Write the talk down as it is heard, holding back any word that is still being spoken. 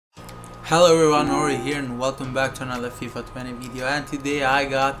Hello everyone, Ori here and welcome back to another FIFA 20 video, and today I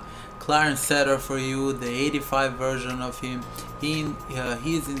got Clarence setter for you, the 85 version of him.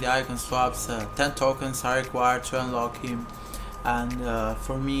 He's in the icon swaps. 10 tokens are required to unlock him, and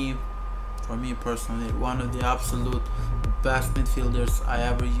for me personally, one of the absolute best midfielders I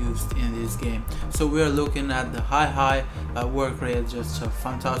ever used in this game. So we are looking at the high work rate, just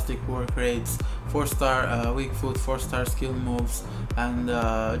fantastic work rates, 4-star weak foot, 4-star skill moves, and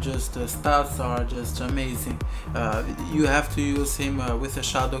just stats are just amazing. You have to use him with a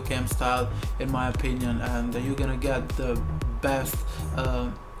shadow cam style, in my opinion, and you're gonna get the best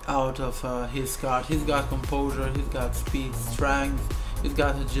out of his card. He's got composure, he's got speed, strength, he's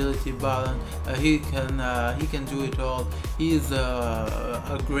got agility, balance. He can do it all. He is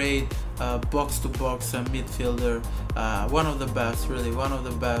a great box-to-box midfielder. One of the best, really, one of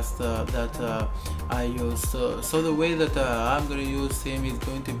the best that I use. So the way that I'm gonna use him is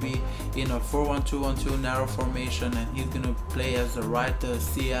going to be in a 4-1-2-1-2 narrow formation, and he's gonna play as the right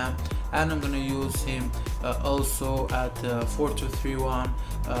CM. And I'm gonna use him also at 4-2-3-1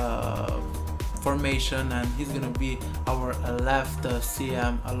 formation, and he's gonna be our left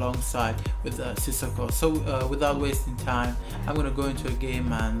CM alongside with Sissoko. So without wasting time, I'm gonna go into a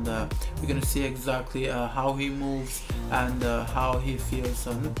game, and we're gonna see exactly how he moves and how he feels.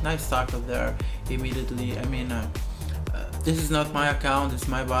 So nice tackle there immediately. I mean, this is not my account, it's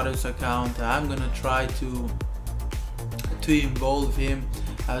my brother's account. I'm gonna try to involve him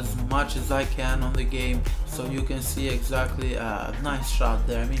as much as I can on the game, so you can see exactly a nice shot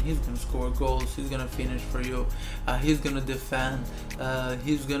there. I mean, he's gonna score goals, he's gonna finish for you, he's gonna defend,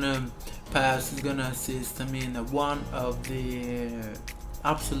 he's gonna pass, he's gonna assist. I mean, one of the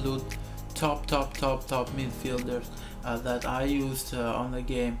absolute top midfielders that I used on the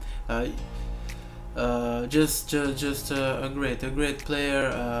game. Just a great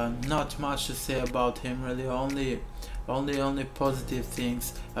player. Not much to say about him, really. Only positive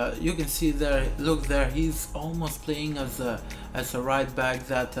things. You can see there, look there, he's almost playing as a right back.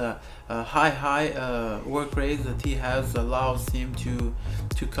 That high work rate that he has allows him to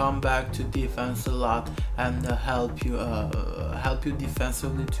come back to defense a lot and help you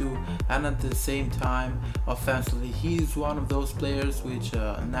defensively too, and at the same time offensively. He's one of those players which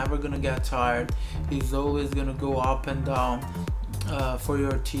never gonna get tired. He's always gonna go up and down for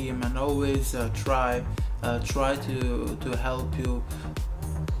your team, and always try to help you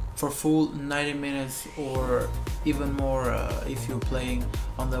for full 90 minutes or even more if you're playing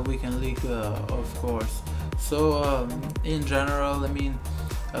on the weekend league, of course. So in general, I mean,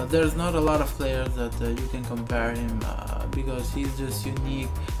 there's not a lot of players that you can compare him, because he's just unique.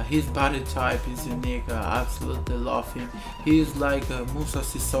 His body type is unique. Absolutely love him. He's like Musa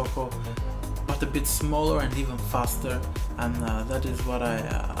Sissoko, but a bit smaller and even faster, and that is what I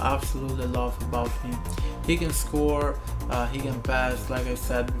absolutely love about him. He can score, he can pass, like I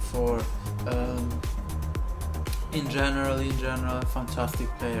said before. In general, a fantastic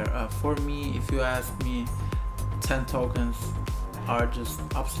player. For me, if you ask me, 10 tokens are just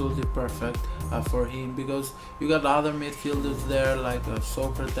absolutely perfect for him, because you got other midfielders there like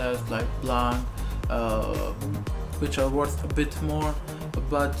Socrates, like Blanc, which are worth a bit more,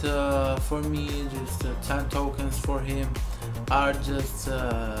 but for me, just 10 tokens for him are just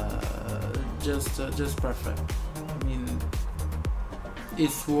perfect. I mean,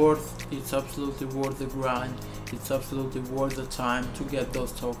 it's absolutely worth the grind. It's absolutely worth the time to get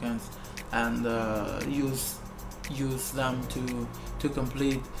those tokens and use them to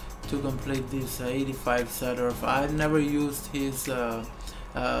complete this 85 setter. I've never used his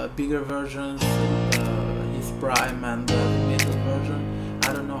bigger versions, his prime and the middle version.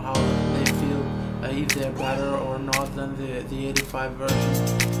 I don't know how they feel, if they're better or not than the 85 version,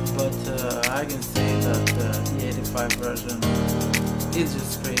 but I can say that the 85 version is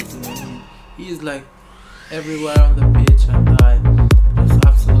just crazy. I mean, he's like everywhere on the pitch, and I just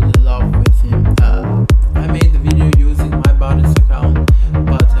absolutely love with him. I made the video using my body's account,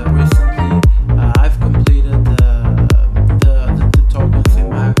 but recently I've completed the tokens in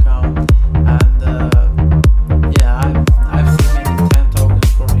my account, and yeah, I've submitted 10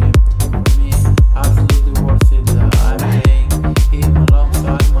 tokens for him. For me, absolutely worth it. I'm playing him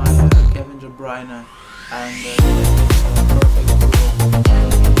alongside my Kevin De Bruyne, and it's perfect duo. What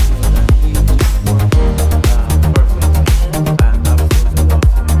can I say more for him? Everything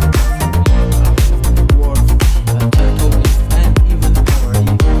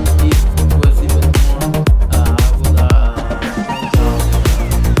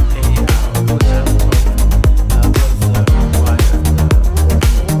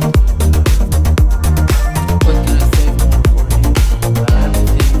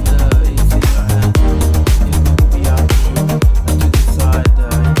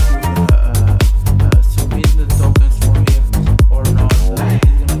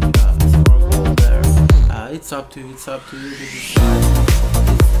It's up to you to decide.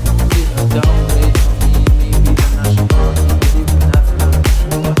 Is it a downgrade